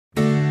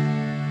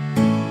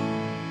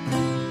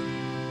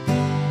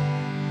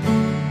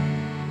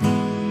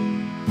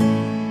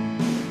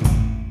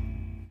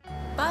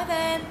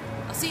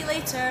See you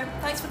later.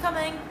 Thanks for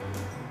coming.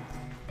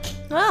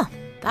 Well,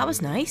 that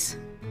was nice.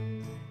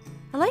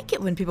 I like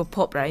it when people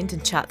pop round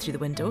and chat through the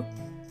window.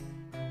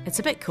 It's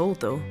a bit cold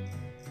though.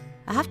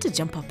 I have to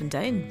jump up and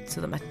down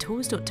so that my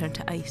toes don't turn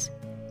to ice.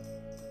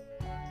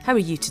 How are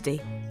you today?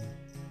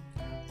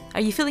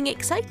 Are you feeling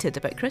excited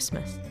about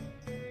Christmas?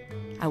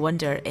 I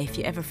wonder if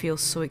you ever feel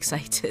so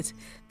excited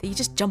that you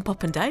just jump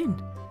up and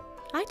down.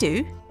 I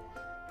do.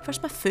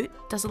 First my foot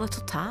does a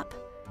little tap,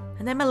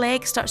 and then my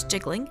leg starts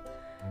jiggling,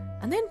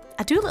 and then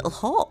I do a little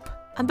hop,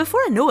 and before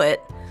I know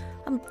it,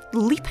 I'm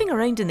leaping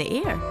around in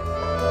the air.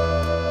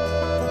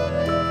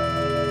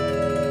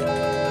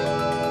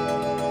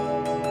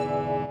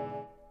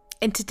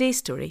 In today's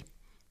story,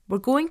 we're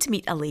going to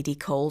meet a lady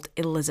called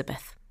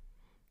Elizabeth.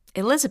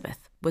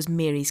 Elizabeth was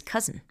Mary's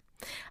cousin,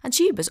 and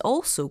she was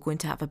also going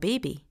to have a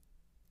baby.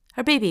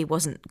 Her baby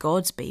wasn't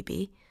God's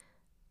baby,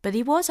 but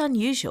he was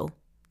unusual.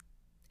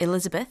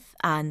 Elizabeth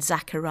and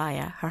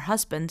Zachariah, her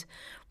husband,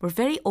 were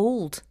very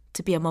old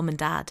to be a mum and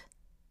dad.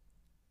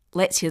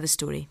 Let's hear the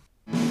story.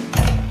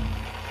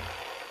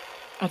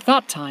 At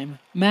that time,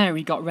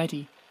 Mary got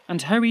ready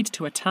and hurried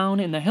to a town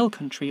in the hill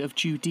country of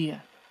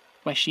Judea,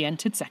 where she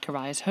entered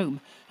Zechariah's home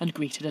and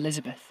greeted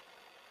Elizabeth.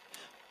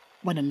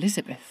 When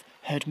Elizabeth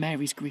heard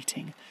Mary's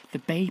greeting, the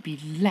baby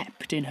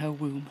leapt in her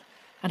womb,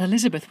 and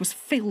Elizabeth was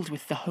filled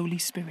with the Holy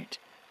Spirit.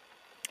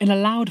 In a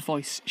loud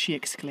voice she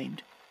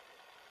exclaimed,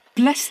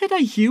 "Blessed are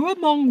you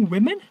among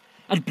women,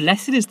 and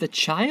blessed is the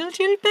child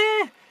you'll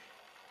bear.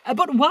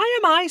 But why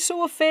am I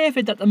so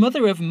favoured that the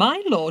mother of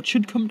my Lord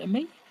should come to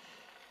me?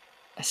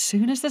 As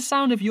soon as the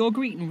sound of your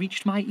greeting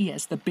reached my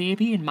ears, the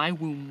baby in my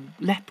womb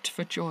leapt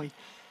for joy.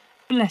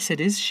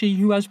 Blessed is she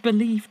who has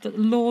believed that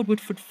the Lord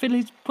would fulfil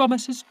his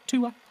promises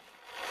to her."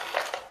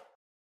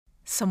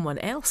 Someone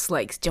else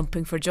likes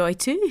jumping for joy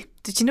too.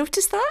 Did you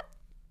notice that?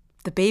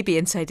 The baby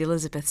inside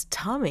Elizabeth's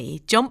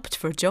tummy jumped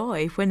for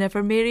joy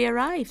whenever Mary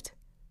arrived.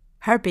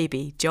 Her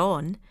baby,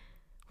 John,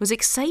 was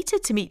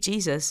excited to meet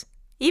Jesus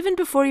even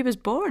before he was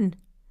born.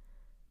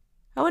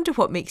 I wonder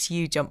what makes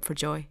you jump for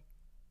joy.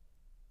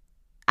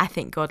 I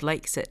think God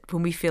likes it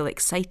when we feel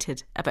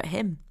excited about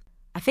him.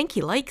 I think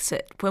he likes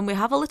it when we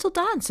have a little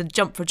dance and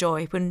jump for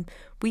joy when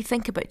we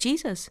think about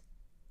Jesus.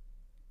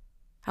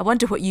 I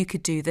wonder what you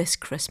could do this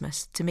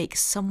Christmas to make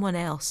someone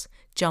else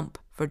jump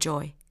for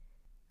joy.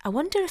 I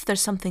wonder if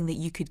there's something that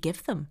you could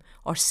give them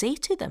or say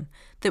to them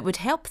that would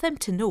help them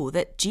to know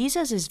that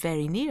Jesus is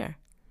very near.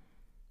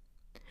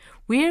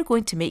 We're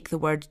going to make the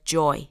word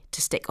joy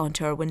to stick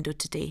onto our window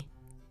today.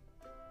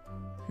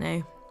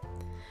 Now,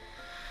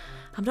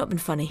 I've not been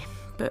funny,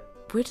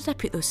 but where did I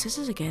put those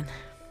scissors again?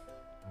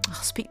 I'll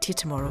speak to you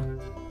tomorrow.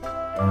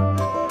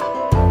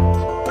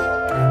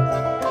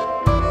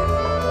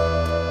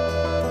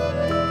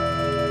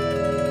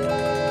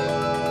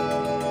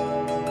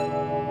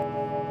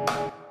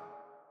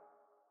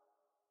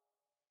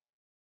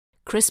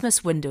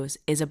 Christmas Windows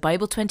is a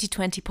Bible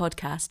 2020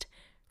 podcast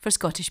for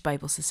Scottish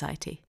Bible Society.